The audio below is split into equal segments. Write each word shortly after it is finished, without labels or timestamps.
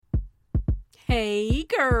Hey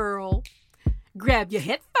girl, grab your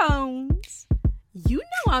headphones. You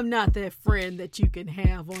know I'm not that friend that you can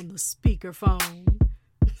have on the speakerphone.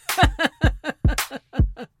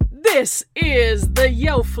 This is the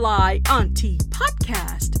Yo Fly Auntie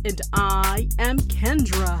podcast, and I am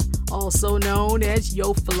Kendra, also known as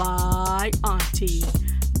Yo Fly Auntie.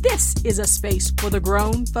 This is a space for the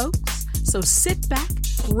grown folks, so sit back,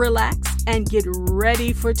 relax, and get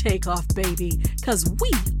ready for takeoff, baby, because we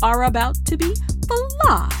are about to be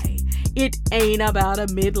fly. It ain't about a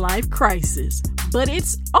midlife crisis, but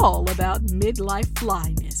it's all about midlife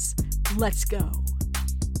flyness. Let's go.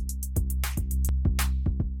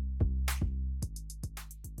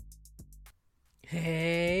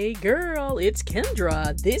 Hey girl, it's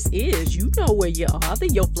Kendra. This is You Know Where You Are, the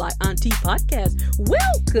Yo Fly Auntie podcast.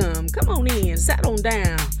 Welcome. Come on in, sat on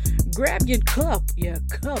down. Grab your cup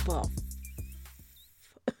of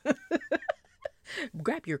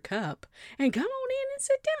grab your cup and come on in and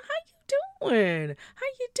sit down. How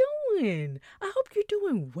you doing? I hope you're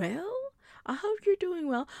doing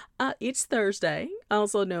well. It's Thursday,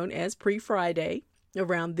 also known as pre-Friday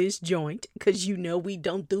around this joint, because you know we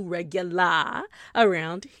don't do regular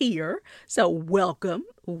around here. So welcome.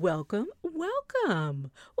 What's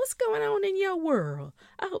going on in your world?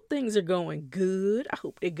 I hope things are going good. I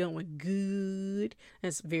hope they're going good.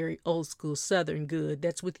 That's very old school Southern good.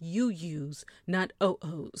 That's with UUs, not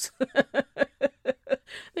OOs.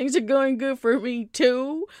 Things are going good for me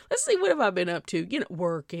too. Let's see, what have I been up to?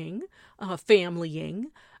 Working, familying,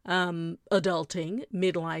 adulting,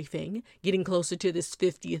 midlifing, getting closer to this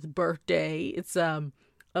 50th birthday. It's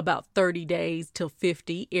about 30 days till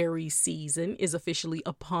 50. Aries season is officially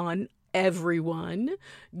upon everyone.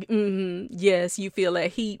 Yes, you feel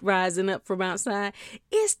that heat rising up from outside.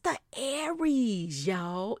 It's the Aries,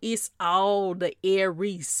 y'all. It's all the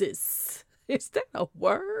Aries. Is that a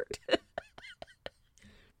word?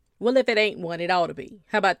 Well, if it ain't one, it ought to be.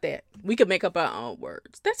 How about that? We can make up our own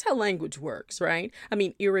words. That's how language works, right? I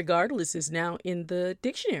mean, irregardless is now in the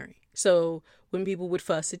dictionary. So when people would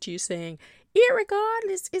fuss at you saying,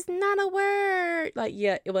 irregardless is not a word. Like,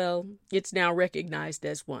 yeah, well, it's now recognized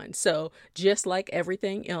as one. So just like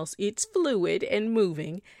everything else, it's fluid and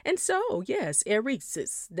moving. And so, yes,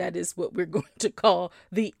 Aries, that is what we're going to call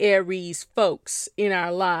the Aries folks in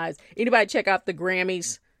our lives. Anybody check out the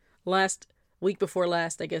Grammys week before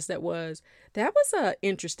last, I guess that was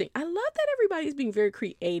interesting. I love that everybody's being very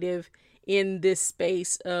creative in this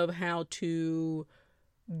space of how to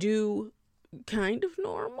do kind of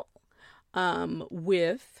normal,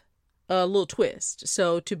 with a little twist.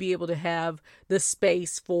 So to be able to have the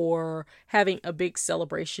space for having a big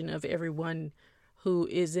celebration of everyone who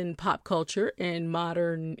is in pop culture and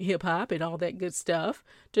modern hip hop and all that good stuff,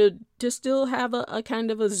 to still have a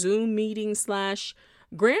kind of a Zoom meeting /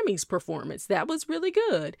 Grammys performance. That was really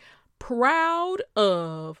good. Proud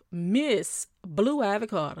of Miss Blue Ivy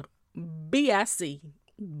Carter. BIC.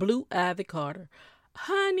 Blue Ivy Carter.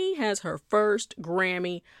 Honey has her first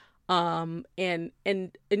Grammy, and had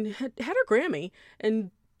her Grammy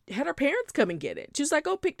and had her parents come and get it. She's like,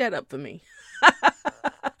 "Go pick that up for me."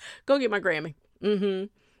 Go get my Grammy.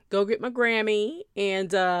 Go get my Grammy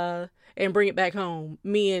and bring it back home.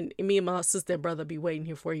 Me and my sister and brother be waiting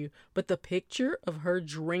here for you. But the picture of her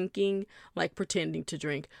drinking, like pretending to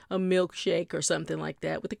drink a milkshake or something like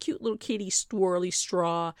that, with a cute little kitty swirly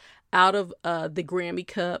straw out of the Grammy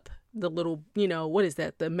cup, the little, what is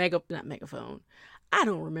that? Not megaphone. I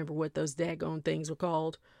don't remember what those daggone things were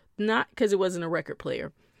called. Not because it wasn't a record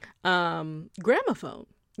player. Gramophone.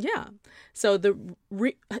 Yeah. So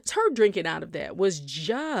her drinking out of that was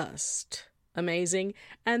just amazing.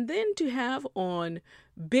 And then to have on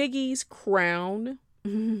Biggie's crown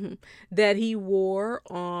that he wore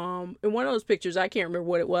in one of those pictures, I can't remember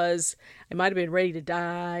what it was. It might have been Ready to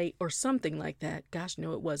Die or something like that. Gosh,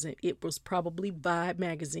 no, it wasn't. It was probably Vibe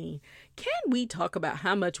magazine. Can we talk about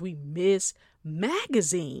how much we miss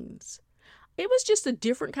magazines? It was just a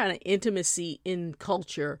different kind of intimacy in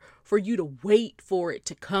culture for you to wait for it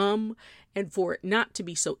to come and for it not to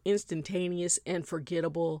be so instantaneous and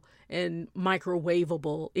forgettable and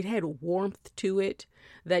microwavable. It had warmth to it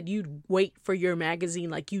that you'd wait for your magazine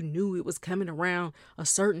like you knew it was coming around a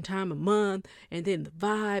certain time of month, and then the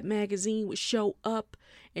Vibe magazine would show up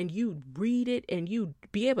and you'd read it and you'd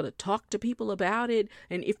be able to talk to people about it.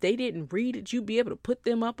 And if they didn't read it, you'd be able to put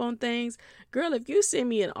them up on things. Girl, if you send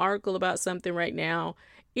me an article about something right now,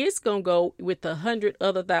 it's going to go with 100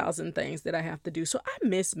 other thousand things that I have to do. So I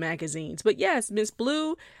miss magazines. But yes, Miss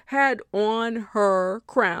Blue had on her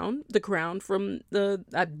crown, the crown from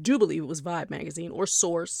I do believe it was Vibe magazine or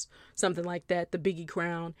Source, something like that, the Biggie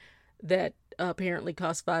crown that apparently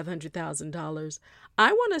cost $500,000.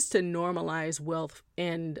 I want us to normalize wealth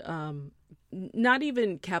and not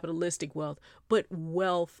even capitalistic wealth, but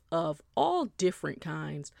wealth of all different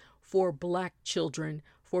kinds for Black children,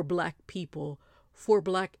 for Black people, for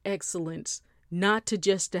Black excellence, not to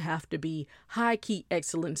just to have to be high key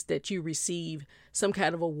excellence that you receive some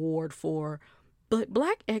kind of award for, but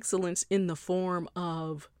Black excellence in the form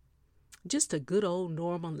of just a good old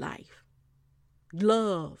normal life.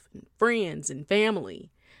 Love and friends and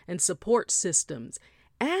family and support systems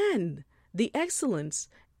and the excellence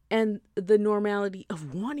and the normality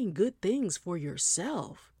of wanting good things for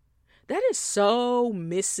yourself. That is so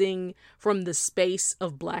missing from the space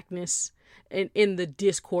of Blackness and in the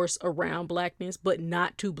discourse around Blackness, but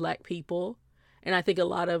not to Black people. And I think a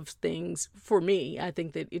lot of things, for me, I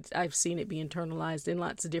think that I've seen it be internalized in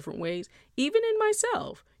lots of different ways, even in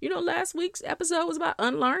myself. Last week's episode was about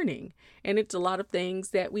unlearning, and it's a lot of things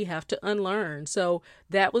that we have to unlearn. So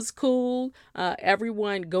that was cool.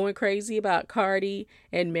 Everyone going crazy about Cardi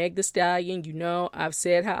and Meg Thee Stallion. I've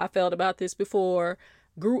said how I felt about this before.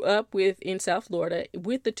 Grew up in South Florida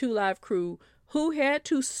with the 2 Live crew who had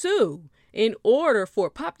to sue in order for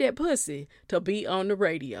Pop That Pussy to be on the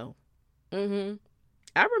radio. I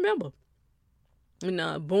remember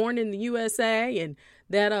when Born in the USA and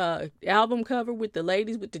that album cover with the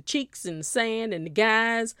ladies with the cheeks and the sand and the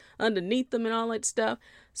guys underneath them and all that stuff.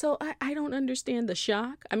 So I don't understand the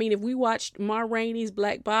shock. I mean, if we watched Ma Rainey's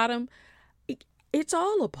Black Bottom, it's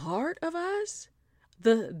all a part of us.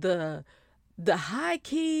 The high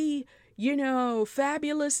key,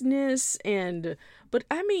 fabulousness but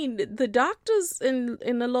I mean the doctors and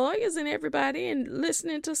the lawyers and everybody and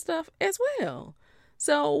listening to stuff as well.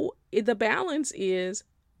 So the balance is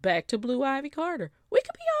back to Blue Ivy Carter. We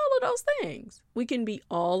could be all of those things. We can be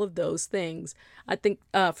all of those things. I think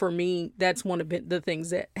for me, that's one of the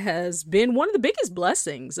things that has been one of the biggest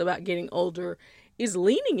blessings about getting older is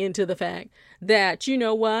leaning into the fact that,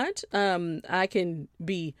 I can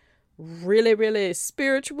be really, really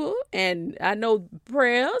spiritual and I know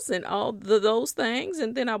prayers and all those things.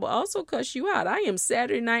 And then I will also cuss you out. I am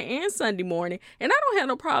Saturday night and Sunday morning, and I don't have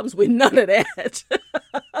no problems with none of that.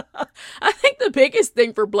 I think the biggest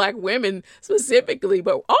thing for Black women specifically,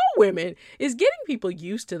 but all women, is getting people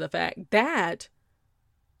used to the fact that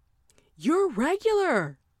you're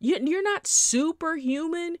regular. You're not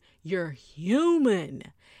superhuman. You're human.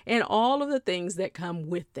 And all of the things that come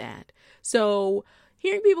with that. So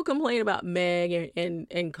hearing people complain about Meg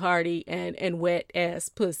and Cardi and Wet Ass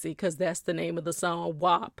Pussy, because that's the name of the song,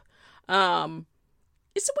 WAP,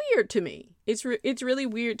 it's weird to me. It's really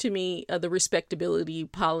weird to me, the respectability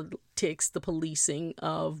politics, the policing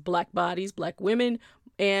of Black bodies, Black women,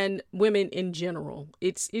 and women in general.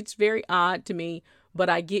 It's very odd to me, but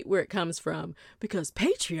I get where it comes from because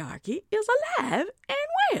patriarchy is alive and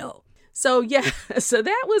well. So yeah, so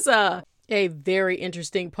that was a very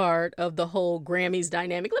interesting part of the whole Grammys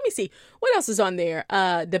dynamic. Let me see what else is on there.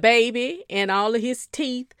 The baby and all of his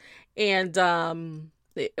teeth, and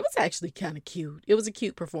it was actually kind of cute. It was a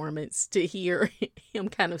cute performance to hear him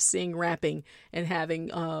kind of sing, rapping, and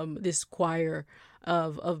having this choir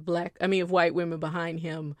of white women behind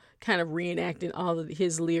him kind of reenacting all of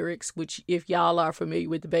his lyrics, which if y'all are familiar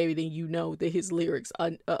with the baby, then you know that his lyrics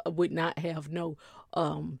would not have no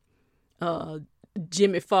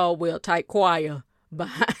Jimmy Falwell type choir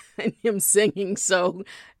behind him singing. So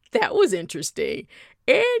that was interesting.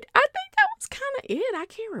 And I think that was kind of it. I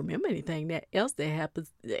can't remember anything else that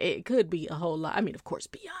happens. It could be a whole lot. I mean, of course,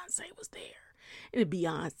 Beyonce was there. And if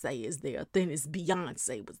Beyonce is there, then it's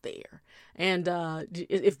Beyonce was there. And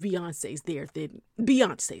if Beyonce's there, then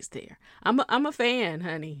Beyonce's there. I'm a fan,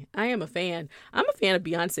 honey. I am a fan. I'm a fan of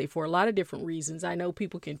Beyonce for a lot of different reasons. I know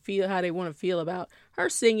people can feel how they want to feel about her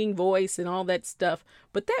singing voice and all that stuff,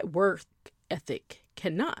 but that work ethic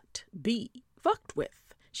cannot be fucked with.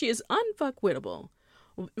 She is unfuckwittable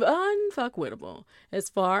as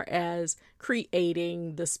far as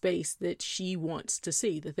creating the space that she wants to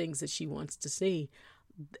see, the things that she wants to see.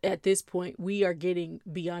 At this point, we are getting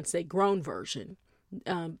Beyonce grown version.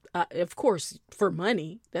 Of course, for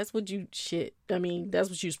money, that's what that's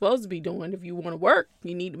what you're supposed to be doing. If you want to work,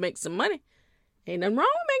 you need to make some money. Ain't nothing wrong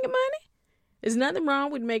with making money. There's nothing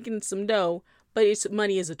wrong with making some dough, but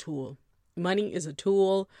money is a tool. Money is a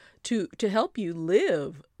tool to help you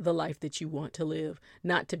live the life that you want to live,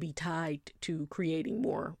 not to be tied to creating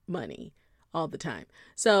more money all the time.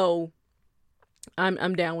 So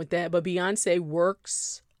I'm down with that. But Beyonce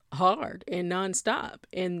works hard and nonstop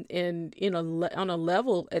and on a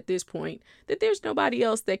level at this point that there's nobody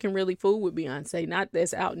else that can really fool with Beyonce. Not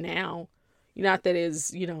that's out now, not that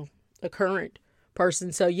is, a current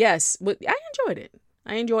person. So yes, but I enjoyed it.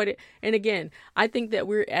 I enjoyed it. And again, I think that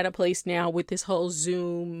we're at a place now with this whole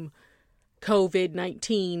Zoom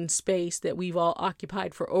COVID-19 space that we've all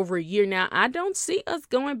occupied for over a year now. I don't see us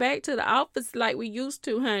going back to the office like we used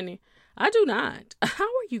to, honey. I do not. How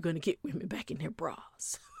are you going to get women back in their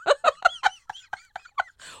bras?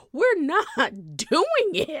 We're not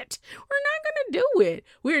doing it. We're not going to do it.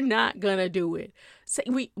 We're not going to do it. So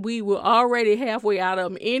we were already halfway out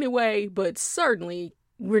of them anyway, but certainly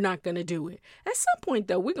we're not going to do it. At some point,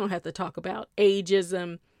 though, we're going to have to talk about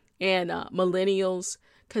ageism and millennials,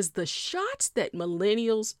 because the shots that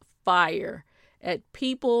millennials fire at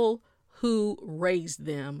people who raised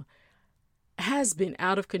them has been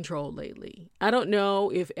out of control lately. I don't know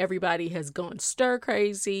if everybody has gone stir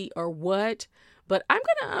crazy or what, but I'm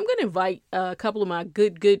gonna invite a couple of my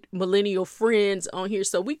good millennial friends on here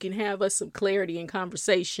so we can have us some clarity and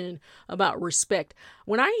conversation about respect.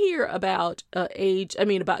 When I hear about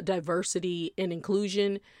about diversity and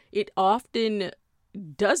inclusion, it often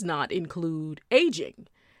does not include aging.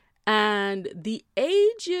 And the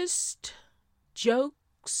ageist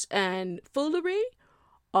jokes and foolery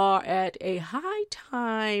are at a high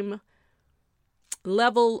time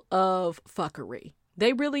level of fuckery.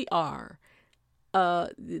 They really are.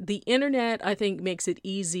 The internet, I think, makes it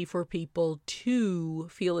easy for people to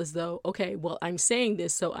feel as though, okay, well, I'm saying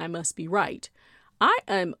this, so I must be right. I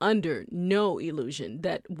am under no illusion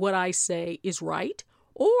that what I say is right,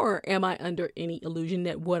 or am I under any illusion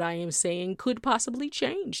that what I am saying could possibly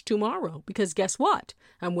change tomorrow? Because guess what?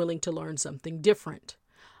 I'm willing to learn something different.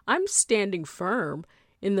 I'm standing firm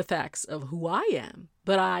in the facts of who I am,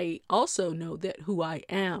 but I also know that who I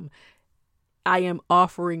am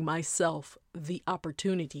offering myself the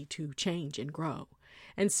opportunity to change and grow.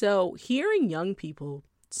 And so hearing young people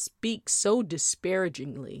speak so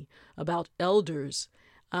disparagingly about elders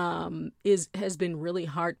has been really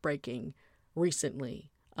heartbreaking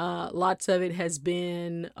recently. Lots of it has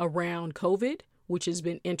been around COVID, which has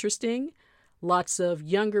been interesting. Lots of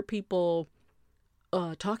younger people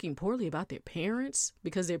talking poorly about their parents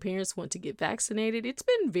because their parents want to get vaccinated. It's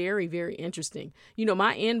been very, very interesting. You know,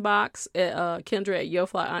 my inbox at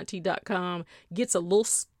Kendra@YoFlyAuntie.com gets a little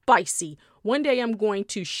spicy. One day I'm going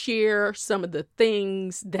to share some of the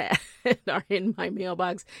things that are in my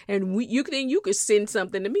mailbox, and you could send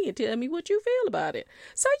something to me and tell me what you feel about it.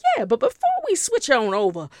 So yeah, but before we switch on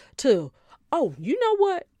over to, you know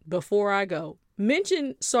what? Before I go,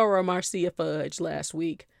 mention Sora Marcia Fudge last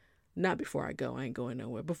week. Not before I go. I ain't going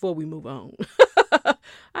nowhere. Before we move on.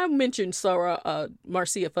 I mentioned Sora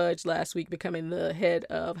Marcia Fudge last week becoming the head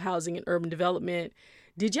of housing and urban development.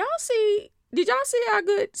 Did y'all see our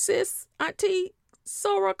good sis, auntie,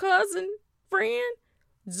 Sora cousin, friend,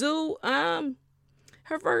 Zoo, her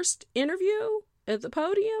first interview at the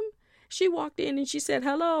podium? She walked in and she said,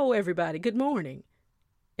 "Hello, everybody. Good morning."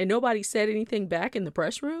 And nobody said anything back in the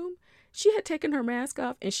press room. She had taken her mask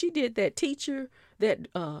off and she did that teacher, that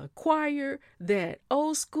choir, that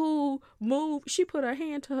old school move. She put her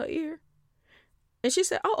hand to her ear and she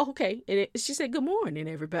said, "Oh, okay." And she said, "Good morning,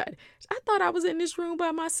 everybody." I thought I was in this room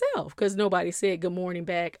by myself because nobody said good morning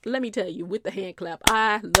back. Let me tell you, with the hand clap,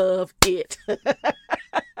 I love it.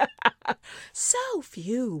 So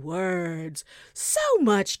few words, so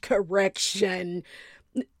much correction.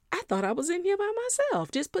 I thought I was in here by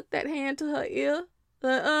myself. Just put that hand to her ear.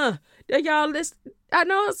 Y'all listen. I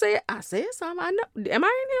know I said something. I know. Am I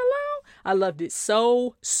in here alone? I loved it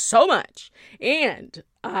so much. And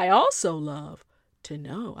I also love to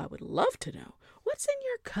know, I would love to know, what's in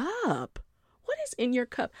your cup? What is in your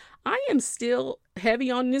cup? I am still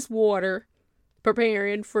heavy on this water,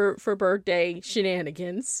 preparing for birthday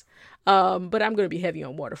shenanigans. But I'm going to be heavy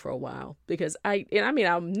on water for a while because I'm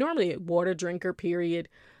normally a water drinker, period.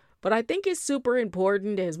 But I think it's super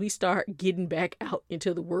important as we start getting back out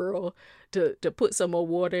into the world to put some more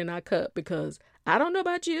water in our cup, because I don't know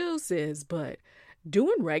about you, sis, but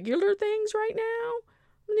doing regular things right now,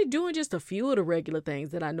 I'm doing just a few of the regular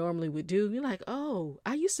things that I normally would do. You're like, oh,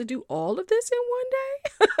 I used to do all of this in one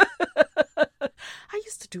day? I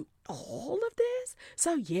used to do all of this?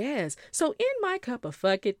 So yes. So in my cup of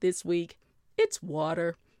fuck it this week, it's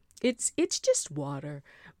water. It's just water.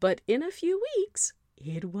 But in a few weeks,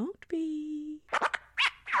 it won't be.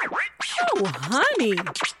 Oh, honey,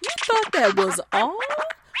 you thought that was all?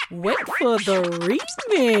 Wait for the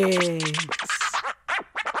remix.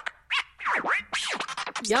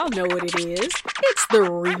 Y'all know what it is. It's the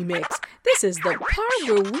remix. This is the part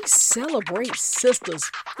where we celebrate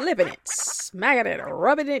sisters flipping it, smacking it,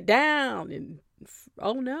 rubbing it down, and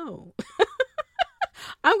oh no.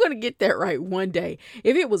 I'm going to get that right one day.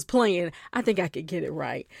 If it was playing, I think I could get it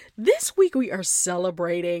right. This week we are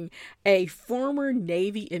celebrating a former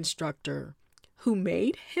Navy instructor who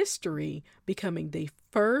made history becoming the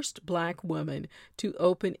first Black woman to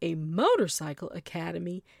open a motorcycle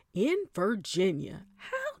academy in Virginia.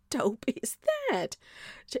 How dope is that?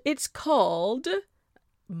 It's called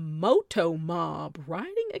Moto Mob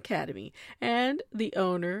Riding Academy, and the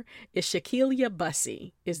owner is Shakelia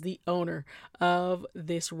Bussey, is the owner of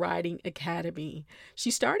this riding academy. She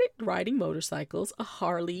started riding motorcycles,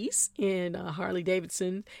 Harleys in Harley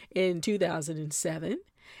Davidson in 2007,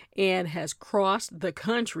 and has crossed the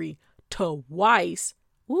country twice.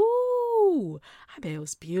 Ooh, I bet it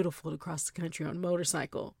was beautiful to cross the country on a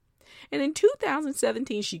motorcycle. And in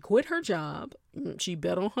 2017, she quit her job. She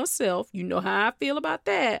bet on herself. You know how I feel about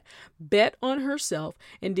that. Bet on herself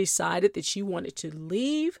and decided that she wanted to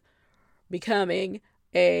leave becoming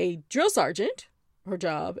a drill sergeant, her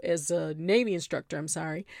job as a Navy instructor,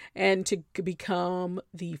 and to become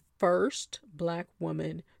the first Black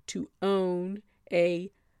woman to own a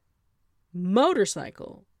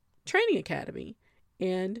motorcycle training academy.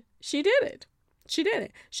 And she did it.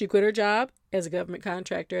 She quit her job as a government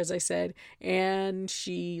contractor, as I said, and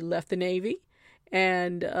she left the Navy,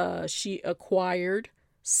 and she acquired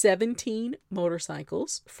 17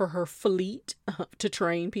 motorcycles for her fleet to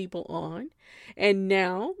train people on. And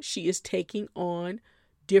now she is taking on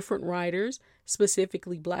different riders,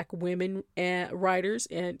 specifically Black women riders,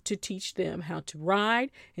 and to teach them how to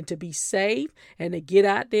ride and to be safe and to get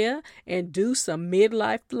out there and do some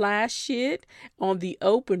midlife fly shit on the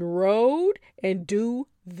open road and do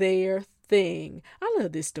their thing. I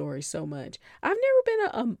love this story so much. I've never been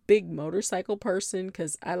a big motorcycle person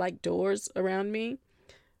because I like doors around me,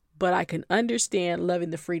 but I can understand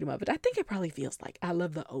loving the freedom of it. I think it probably feels like I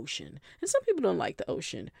love the ocean. And some people don't like the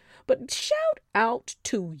ocean. But shout out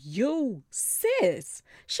to you, sis.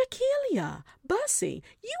 Shakelia Bussey,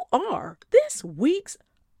 you are this week's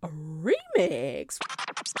remix.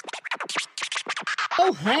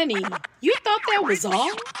 Oh, honey, you thought that was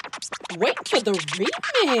all? Wait for the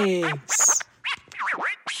remix.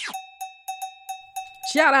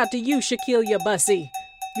 Shout out to you, Shakelia Bussey.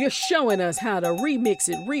 You're showing us how to remix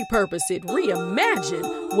it, repurpose it,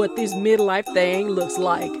 reimagine what this midlife thing looks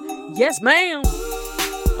like. Yes, ma'am.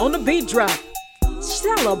 On the beat drop,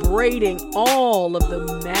 celebrating all of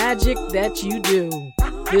the magic that you do.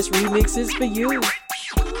 This remix is for you.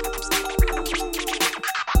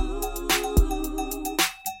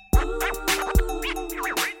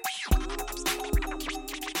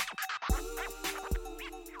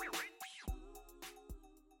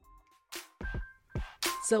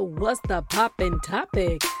 So what's the poppin'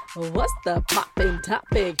 topic? What's the poppin'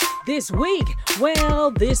 topic this week? Well,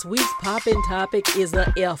 this week's poppin' topic is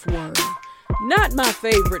the F word. Not my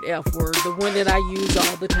favorite F word, the one that I use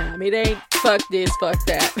all the time. It ain't fuck this, fuck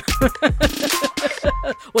that.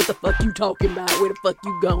 What the fuck you talking about? Where the fuck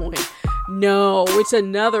you going? No, it's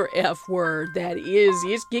another F word that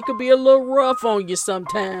it could be a little rough on you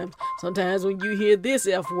sometimes. Sometimes when you hear this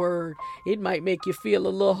F word, it might make you feel a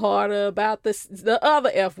little harder about the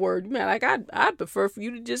other F word. Man, like I'd prefer for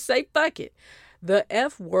you to just say fuck it. The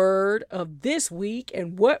F word of this week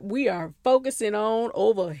and what we are focusing on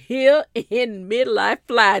over here in midlife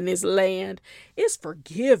flyness land is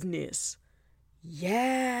forgiveness.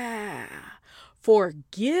 Yeah,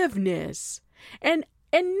 forgiveness. And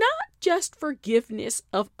not just forgiveness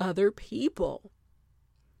of other people.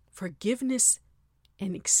 Forgiveness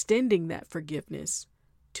and extending that forgiveness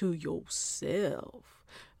to yourself.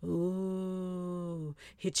 Ooh,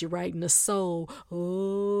 hit you right in the soul.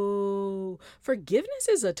 Ooh, forgiveness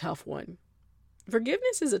is a tough one.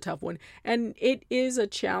 Forgiveness is a tough one. And it is a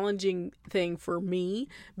challenging thing for me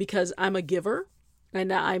because I'm a giver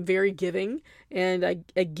and I'm very giving and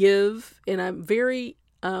I give and I'm very,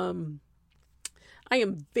 I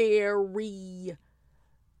am very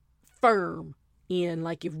firm in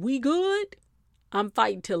like, if we good, I'm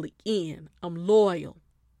fighting till the end. I'm loyal.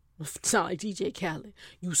 Sound like DJ Khaled.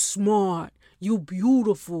 You smart. You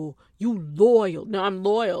beautiful. You loyal. No, I'm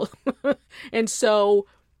loyal. And so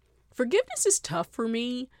forgiveness is tough for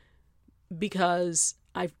me because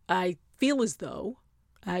I feel as though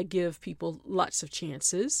I give people lots of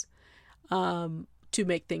chances to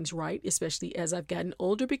make things right, especially as I've gotten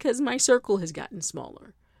older because my circle has gotten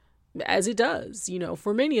smaller. As it does,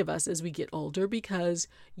 for many of us as we get older, because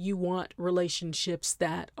you want relationships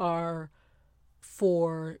that are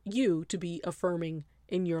for you to be affirming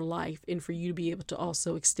in your life and for you to be able to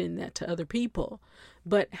also extend that to other people.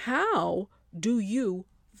 But how do you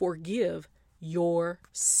forgive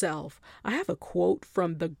yourself. I have a quote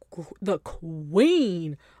from the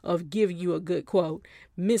queen of giving you a good quote,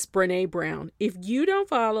 Miss Brene Brown. If you don't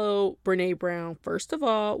follow Brene Brown, first of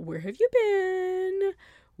all, where have you been?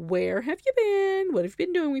 Where have you been? What have you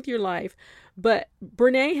been doing with your life? But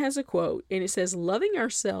Brene has a quote, and it says, loving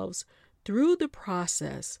ourselves through the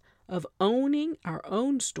process of owning our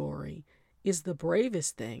own story is the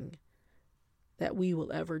bravest thing that we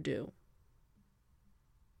will ever do.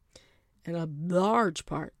 And a large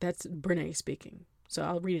part, that's Brene speaking. So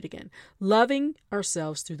I'll read it again. Loving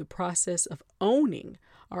ourselves through the process of owning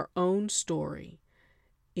our own story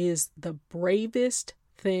is the bravest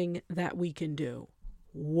thing that we can do.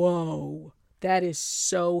 Whoa, that is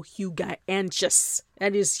so hugianchous.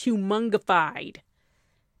 That is humungified.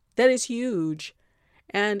 That is huge.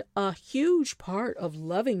 And a huge part of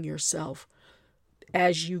loving yourself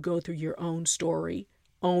as you go through your own story,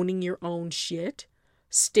 owning your own shit,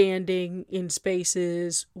 standing in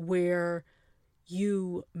spaces where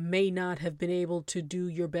you may not have been able to do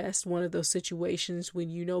your best, one of those situations when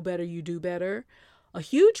you know better, you do better. A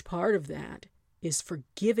huge part of that is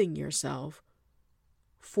forgiving yourself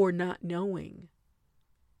for not knowing,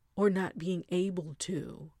 or not being able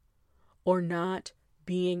to, or not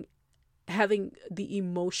having the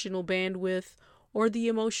emotional bandwidth or the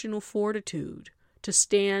emotional fortitude to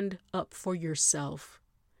stand up for yourself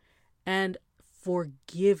and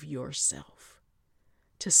forgive yourself.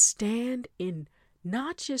 To stand in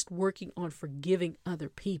not just working on forgiving other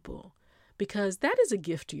people, because that is a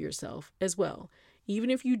gift to yourself as well.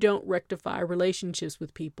 Even if you don't rectify relationships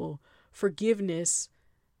with people, forgiveness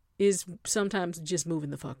is sometimes just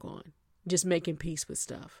moving the fuck on, just making peace with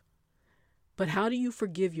stuff. But how do you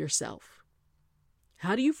forgive yourself?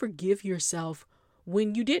 How do you forgive yourself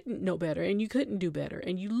when you didn't know better and you couldn't do better,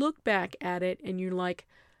 and you look back at it and you're like,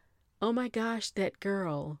 oh my gosh, that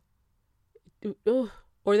girl,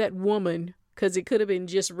 or that woman, because it could have been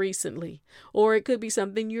just recently, or it could be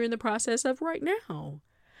something you're in the process of right now.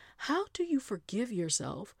 How do you forgive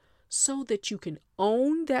yourself so that you can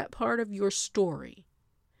own that part of your story?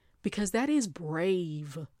 Because that is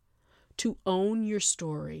brave, to own your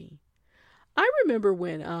story. I remember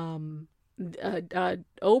when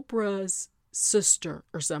Oprah's sister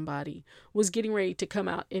or somebody was getting ready to come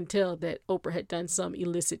out and tell that Oprah had done some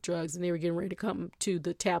illicit drugs, and they were getting ready to come to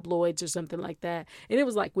the tabloids or something like that. And it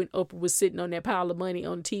was like when Oprah was sitting on that pile of money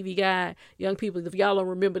on TV Guide. Young people, if y'all don't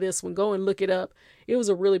remember this one, go and look it up. It was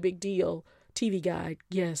a really big deal. TV Guide,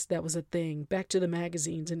 yes, that was a thing. Back to the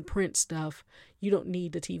magazines and print stuff. You don't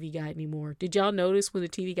need the TV Guide anymore. Did y'all notice when the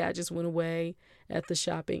TV Guide just went away at the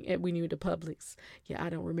shopping at we knew the Publix? Yeah, I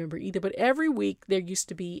don't remember either. But every week there used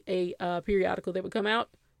to be a periodical that would come out,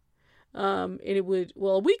 and it would,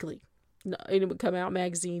 weekly. And it would come out,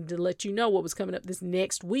 magazine, to let you know what was coming up this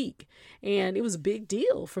next week. And it was a big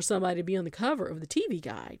deal for somebody to be on the cover of the TV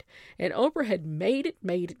Guide. And Oprah had made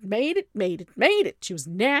it. She was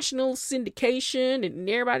national syndication and in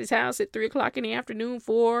everybody's house at 3:00 in the afternoon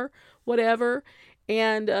for whatever.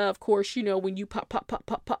 And of course, you know, when you pop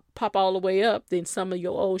all the way up, then some of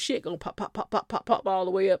your old shit gonna pop all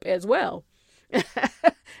the way up as well.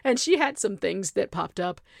 And she had some things that popped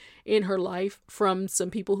up in her life from some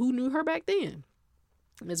people who knew her back then,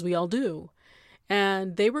 as we all do.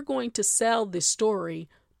 And they were going to sell this story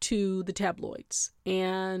to the tabloids.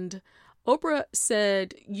 And Oprah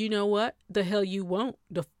said, you know what? The hell you won't.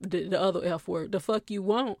 The other F word. The fuck you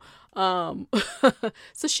won't.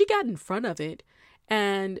 So she got in front of it.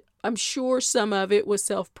 And I'm sure some of it was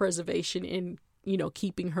self-preservation and, you know,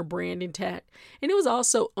 keeping her brand intact. And it was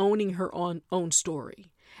also owning her own story.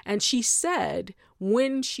 And she said,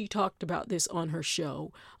 when she talked about this on her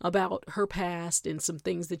show, about her past and some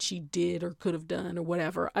things that she did or could have done or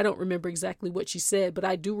whatever, I don't remember exactly what she said, but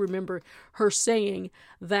I do remember her saying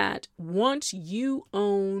that once you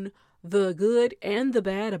own the good and the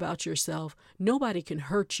bad about yourself, nobody can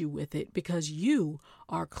hurt you with it because you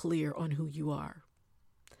are clear on who you are.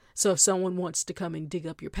 So if someone wants to come and dig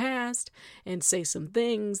up your past and say some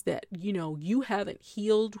things that, you know, you haven't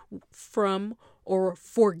healed from or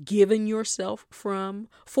forgiven yourself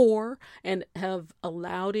for, and have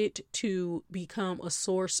allowed it to become a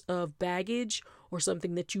source of baggage or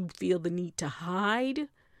something that you feel the need to hide,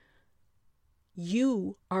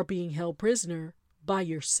 you are being held prisoner by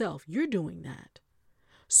yourself. You're doing that.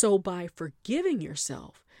 So by forgiving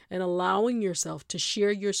yourself and allowing yourself to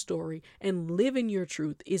share your story and live in your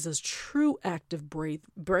truth is a true act of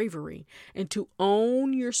bravery. And to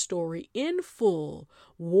own your story in full,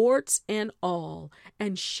 warts and all,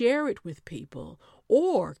 and share it with people,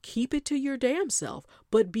 or keep it to your damn self,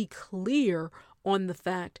 but be clear on the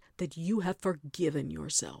fact that you have forgiven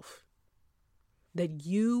yourself. that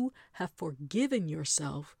you have forgiven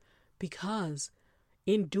yourself, because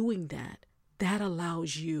in doing that, that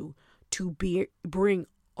allows you to bring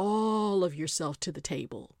all of yourself to the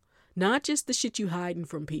table. Not just the shit you hiding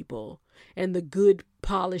from people and the good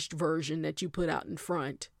polished version that you put out in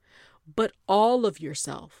front, but all of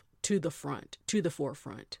yourself to the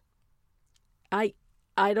forefront. I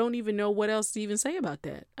don't even know what else to even say about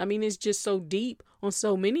that. I mean, it's just so deep on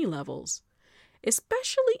so many levels,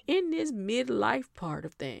 especially in this midlife part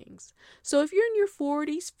of things. So if you're in your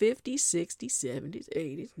 40s, 50s, 60s, 70s,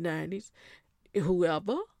 80s, 90s,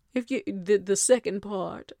 whoever, if you the second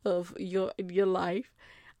part of your life,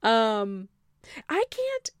 I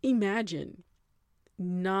can't imagine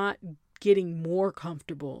not getting more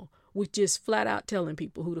comfortable with just flat out telling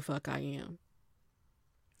people who the fuck I am.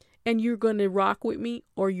 And you're going to rock with me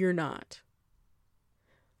or you're not.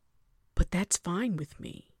 But that's fine with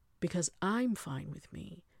me, because I'm fine with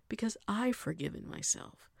me, because I've forgiven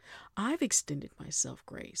myself. I've extended myself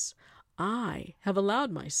grace. I have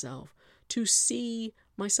allowed myself to see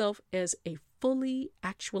myself as a fully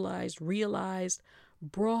actualized, realized,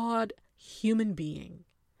 broad human being,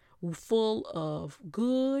 full of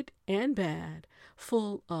good and bad,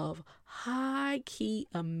 full of high-key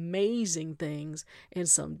amazing things and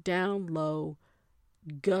some down-low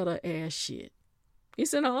gutter-ass shit.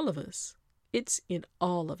 It's in all of us. It's in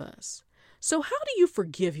all of us. So how do you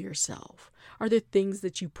forgive yourself? Are there things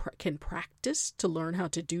that you can practice to learn how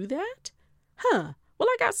to do that? Well,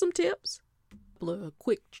 I got some tips.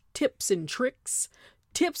 Quick tips and tricks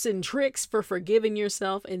for forgiving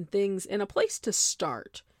yourself and things, and a place to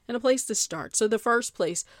start. So the first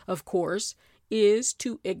place, of course, is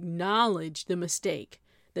to acknowledge the mistake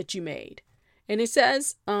that you made. And it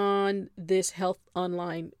says on this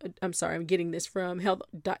I'm getting this from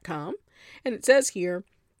health.com. And it says here,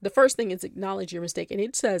 the first thing is acknowledge your mistake. And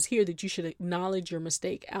it says here that you should acknowledge your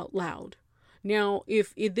mistake out loud. Now,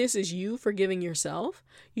 if this is you forgiving yourself,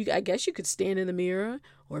 I guess you could stand in the mirror,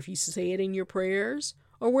 or if you say it in your prayers,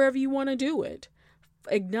 or wherever you want to do it.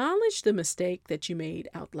 Acknowledge the mistake that you made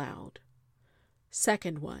out loud.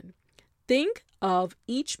 Second one, think of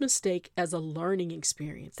each mistake as a learning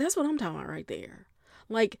experience. That's what I'm talking about right there.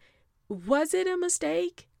 Like, was it a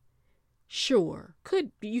mistake? Sure,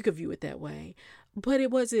 you could view it that way. But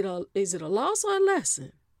is it a loss or a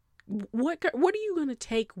lesson? What are you going to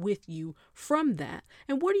take with you from that?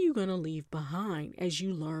 And what are you going to leave behind as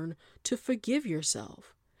you learn to forgive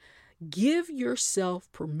yourself? Give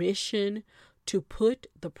yourself permission to put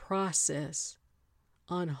the process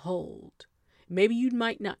on hold. Maybe you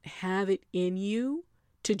might not have it in you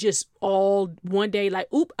to just all one day like,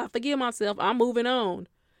 oop, I forgive myself, I'm moving on.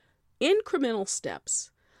 Incremental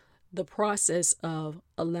steps. The process of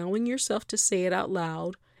allowing yourself to say it out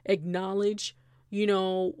loud, acknowledge,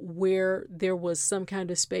 where there was some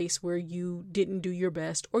kind of space where you didn't do your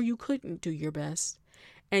best or you couldn't do your best,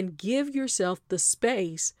 and give yourself the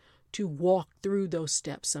space to walk through those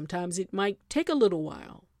steps. Sometimes it might take a little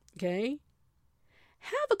while, okay?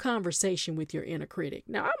 Have a conversation with your inner critic.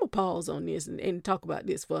 Now, I'm going to pause on this and talk about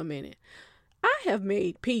this for a minute. I have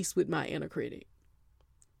made peace with my inner critic.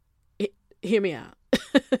 Hear me out.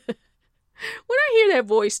 When I hear that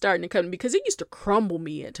voice starting to come, because it used to crumble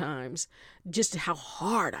me at times, just how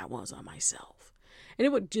hard I was on myself. And it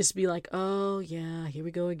would just be like, oh, yeah, here we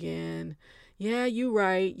go again. Yeah, you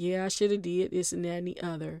right. Yeah, I should have did this and that and the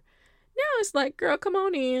other. Now it's like, girl, come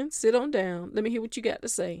on in, sit on down. Let me hear what you got to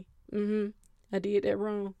say. I did that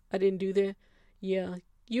wrong. I didn't do that. Yeah,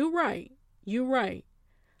 you're right. You're right.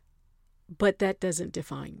 But that doesn't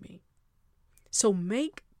define me. So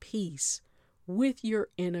make peace with your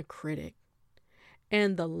inner critic.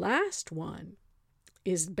 And the last one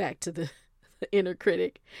is back to the inner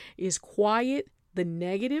critic, is quiet the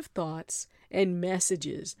negative thoughts and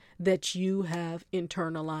messages that you have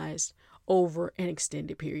internalized over an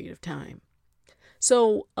extended period of time.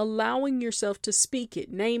 So allowing yourself to speak it,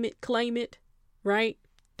 name it, claim it, right?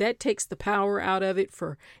 That takes the power out of it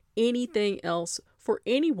for anything else, for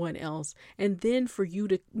anyone else, and then for you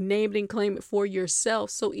to name it and claim it for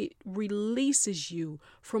yourself, so it releases you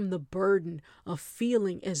from the burden of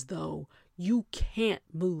feeling as though you can't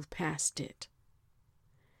move past it.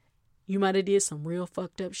 You might have did some real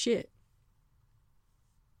fucked up shit.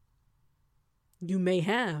 You may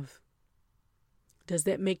have. Does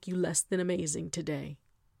that make you less than amazing today?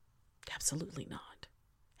 Absolutely not.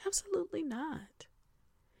 Absolutely not.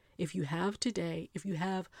 If you have today, if you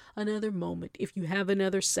have another moment, if you have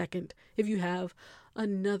another second, if you have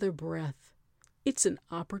another breath, it's an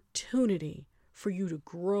opportunity for you to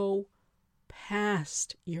grow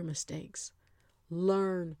past your mistakes.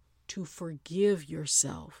 Learn to forgive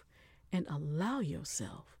yourself and allow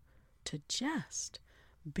yourself to just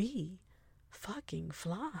be fucking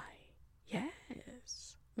fly.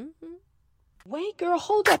 Yes. Mm-hmm. Wait, girl,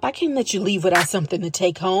 hold up. I can't let you leave without something to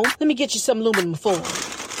take home. Let me get you some aluminum foil.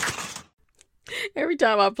 Every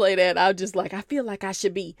time I play that, I'm just like, I feel like I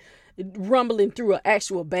should be rumbling through an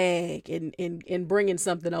actual bag and bringing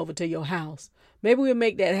something over to your house. Maybe we'll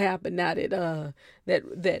make that happen now that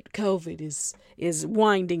that COVID is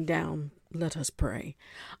winding down. Let us pray.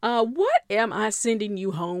 What am I sending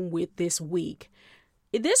you home with this week?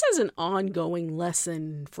 This is an ongoing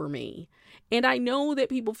lesson for me. And I know that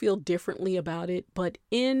people feel differently about it, but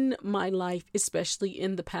in my life, especially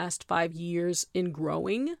in the past 5 years in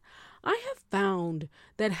growing, I have found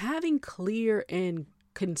that having clear and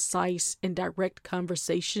concise and direct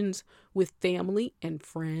conversations with family and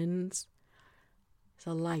friends is a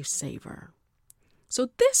lifesaver. So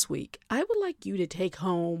this week, I would like you to take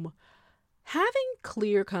home having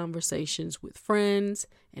clear conversations with friends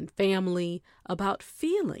and family about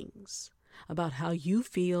feelings, about how you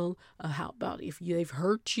feel, about if they've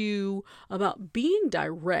hurt you, about being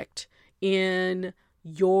direct in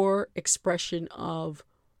your expression of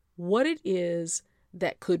what it is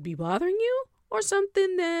that could be bothering you or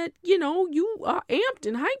something that, you are amped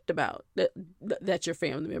and hyped about that your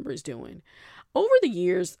family member is doing. Over the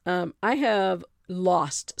years, I have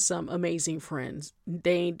lost some amazing friends.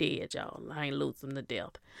 They ain't dead, y'all. I ain't lose them to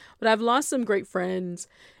death. But I've lost some great friends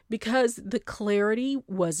because the clarity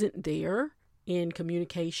wasn't there in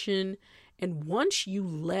communication. And once you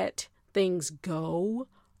let things go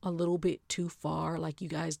a little bit too far, like you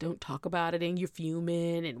guys don't talk about it and you're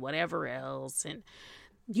fuming and whatever else, and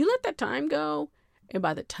you let that time go, and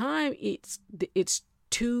by the time it's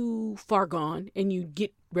too far gone and you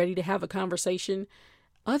get ready to have a conversation,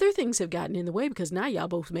 other things have gotten in the way because now y'all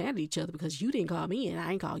both mad at each other because you didn't call me and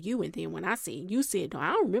I ain't call you. And then when I said, you said, no,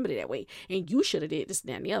 I don't remember it that way. And you should have did this,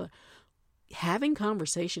 that, and the other. Having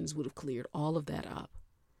conversations would have cleared all of that up.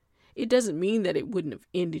 It doesn't mean that it wouldn't have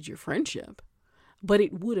ended your friendship, but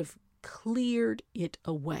it would have cleared it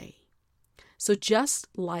away. So just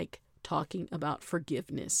like talking about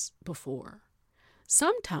forgiveness before,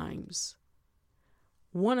 sometimes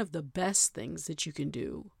one of the best things that you can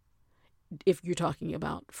do if you're talking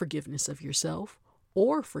about forgiveness of yourself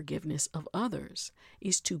or forgiveness of others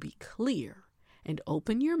is to be clear and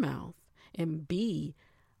open your mouth and be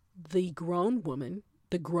the grown woman,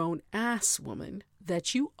 the grown ass woman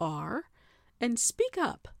that you are, and speak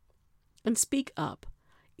up. And speak up.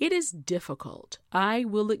 It is difficult, I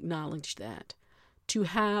will acknowledge that, to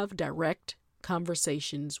have direct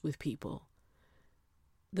conversations with people.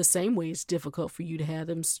 The same way it's difficult for you to have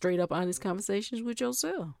them straight up honest conversations with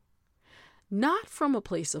yourself. Not from a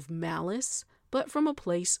place of malice, but from a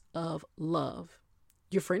place of love.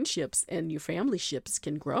 Your friendships and your family ships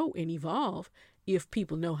can grow and evolve if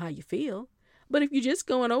people know how you feel. But if you're just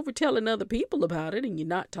going over telling other people about it and you're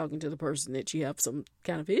not talking to the person that you have some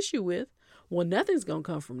kind of issue with, well, nothing's going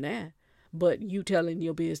to come from that. But you telling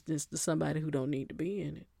your business to somebody who don't need to be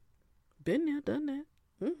in it. Been there, done that.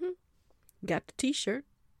 Got the t-shirt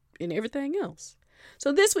and everything else.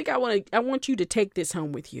 So this week I want you to take this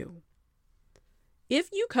home with you. If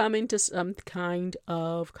you come into some kind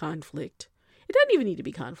of conflict, it doesn't even need to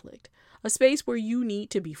be conflict, a space where you need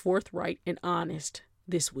to be forthright and honest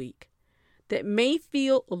this week that may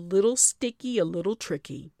feel a little sticky, a little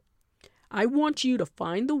tricky, I want you to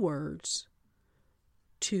find the words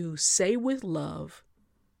to say with love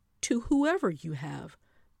to whoever you have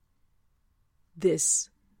this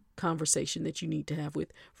conversation that you need to have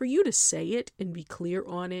with, for you to say it and be clear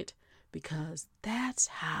on it, because that's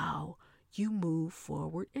how you move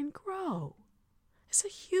forward and grow. It's a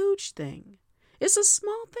huge thing. It's a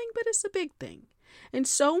small thing, but it's a big thing. And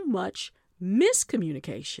so much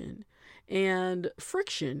miscommunication and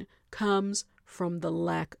friction comes from the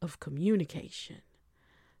lack of communication.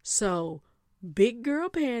 So big girl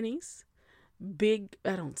panties,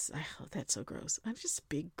 that's so gross. I'm just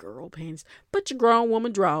big girl panties. Put your grown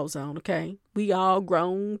woman drawers on, okay? We all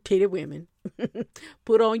grown titty women.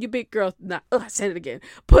 Put on your big girl, I said it again.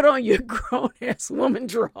 Put on your grown ass woman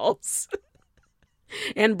drawers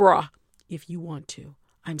and bra if you want to.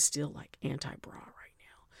 I'm still like anti-bra right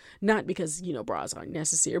now. Not because, bras aren't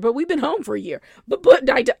necessary, but we've been home for a year.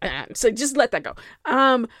 So just let that go.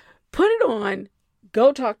 Put it on,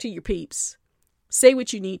 go talk to your peeps, say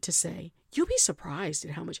what you need to say. You'll be surprised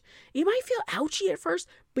at how much, it might feel ouchy at first,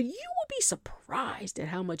 but you will be surprised at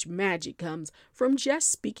how much magic comes from just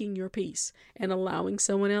speaking your piece and allowing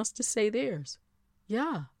someone else to say theirs.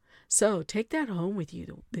 Yeah. So take that home with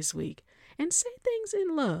you this week and say things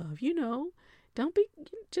in love, Don't be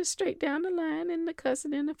just straight down the line and the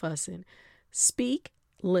cussing and the fussing. Speak,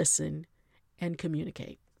 listen, and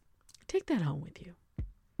communicate. Take that home with you.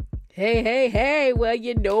 Hey, well,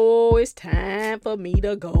 it's time for me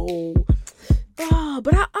to go. Oh,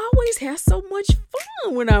 but I always have so much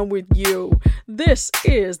fun when I'm with you. This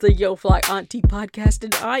is the Yo Fly Auntie podcast,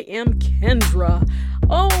 and I am Kendra.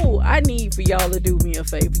 Oh, I need for y'all to do me a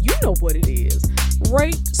favor. You know what it is.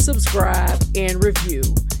 Rate, subscribe, and review.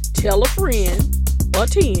 Tell a friend, or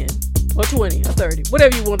 10, or 20, or 30,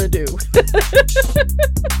 whatever you want to do.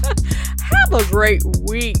 Have a great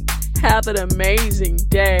week. Have an amazing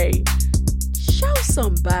day. Show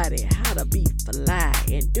somebody how to be fly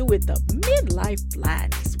and do it the midlife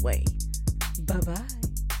flyness way. Bye-bye.